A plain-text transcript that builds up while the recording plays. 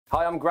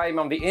Hi, I'm Graham.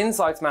 I'm the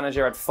Insights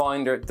Manager at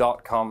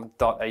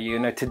finder.com.au.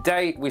 Now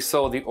today we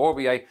saw the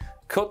RBA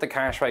cut the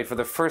cash rate for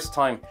the first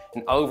time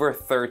in over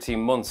 30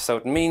 months. So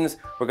it means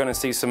we're going to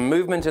see some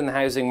movement in the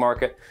housing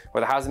market where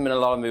there hasn't been a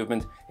lot of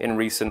movement in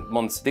recent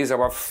months. These are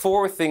our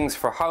 4 things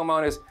for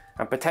homeowners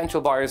and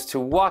potential buyers to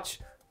watch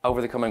over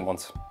the coming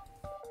months.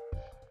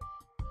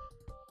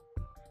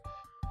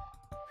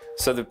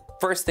 So the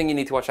first thing you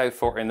need to watch out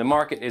for in the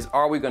market is,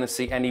 are we going to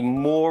see any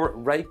more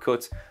rate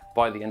cuts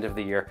by the end of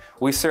the year?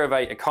 We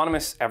survey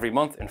economists every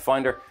month in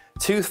Finder.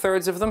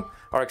 2/3 of them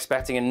are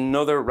expecting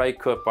another rate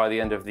cut by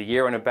the end of the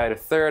year, and about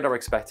 1/3 are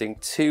expecting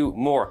 2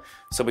 more.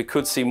 So we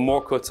could see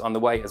more cuts on the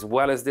way as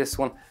well as this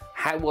one.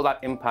 How will that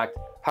impact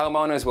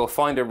homeowners? Well,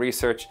 Finder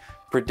research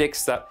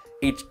predicts that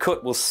each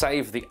cut will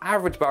save the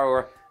average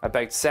borrower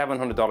about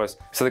 $700.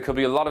 So there could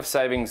be a lot of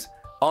savings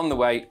on the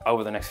way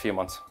over the next few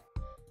months.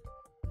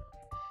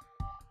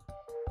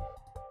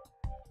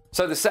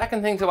 So the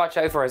second thing to watch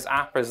out for is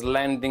APRA's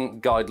lending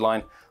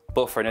guideline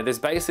buffer. Now this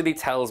basically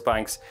tells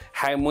banks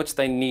how much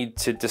they need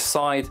to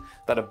decide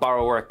that a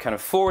borrower can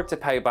afford to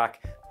pay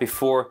back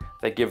before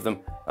they give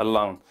them a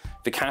loan.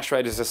 The cash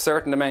rate is a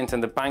certain amount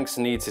and the banks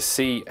need to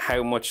see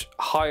how much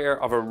higher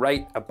of a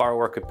rate a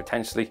borrower could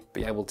potentially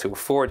be able to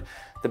afford.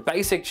 The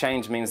basic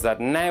change means that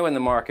now in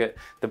the market,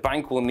 the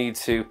bank will need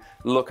to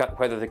look at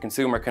whether the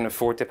consumer can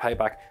afford to pay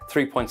back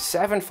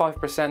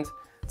 3.75%.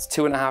 It's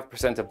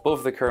 2.5%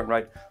 above the current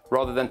rate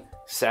rather than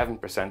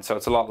 7%. So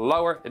it's a lot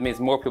lower. It means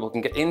more people can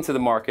get into the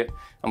market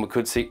and we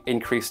could see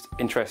increased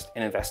interest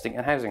in investing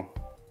in housing.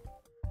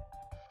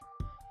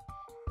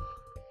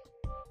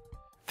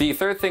 The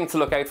third thing to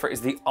look out for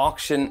is the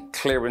auction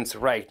clearance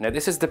rate. Now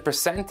this is the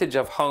percentage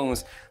of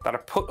homes that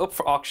are put up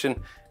for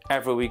auction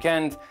every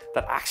weekend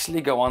that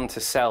actually go on to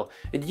sell.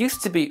 It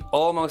used to be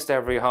almost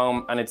every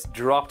home and it's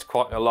dropped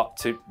quite a lot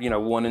to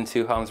 1 in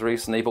 2 homes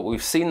recently, but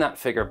we've seen that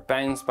figure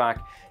bounce back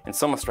in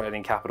some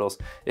Australian capitals.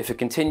 If it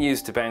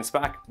continues to bounce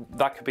back,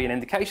 that could be an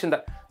indication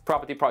that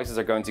property prices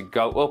are going to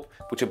go up,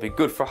 which will be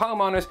good for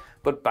homeowners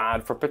but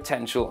bad for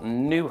potential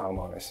new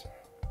homeowners.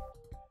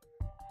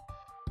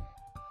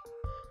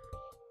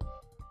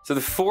 So the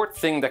fourth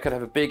thing that could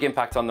have a big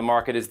impact on the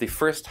market is the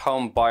first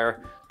home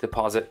buyer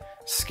deposit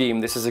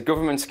scheme. This is a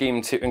government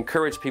scheme to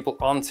encourage people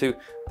onto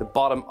the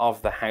bottom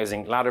of the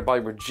housing ladder by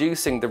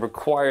reducing the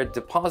required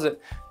deposit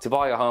to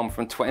buy a home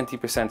from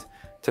 20%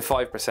 to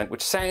 5%,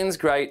 which sounds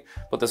great,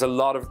 but there's a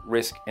lot of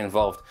risk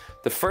involved.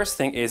 The first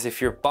thing is,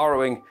 if you're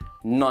borrowing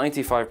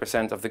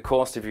 95% of the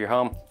cost of your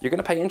home, you're going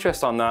to pay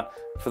interest on that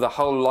for the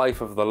whole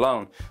life of the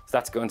loan. So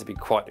that's going to be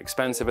quite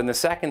expensive. And the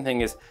second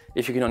thing is,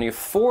 if you can only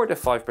afford a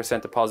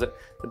 5% deposit,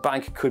 the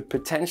bank could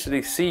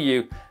potentially see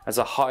you as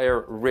a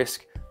higher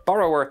risk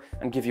borrower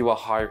and give you a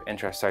higher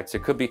interest rate. So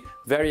it could be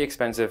very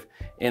expensive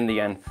in the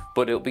end,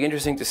 but it'll be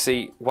interesting to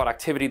see what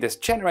activity this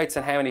generates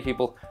and how many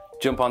people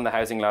jump on the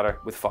housing ladder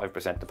with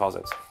 5%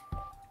 deposits.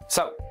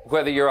 So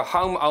whether you're a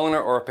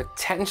homeowner or a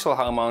potential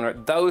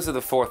homeowner, those are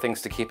the 4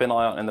 things to keep an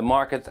eye on in the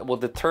market that will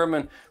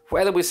determine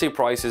whether we see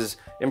prices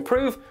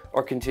improve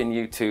or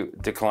continue to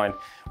decline.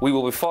 We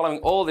will be following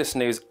all this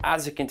news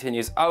as it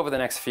continues over the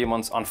next few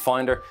months on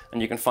Finder,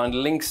 and you can find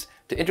links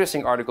to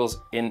interesting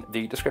articles in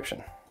the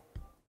description.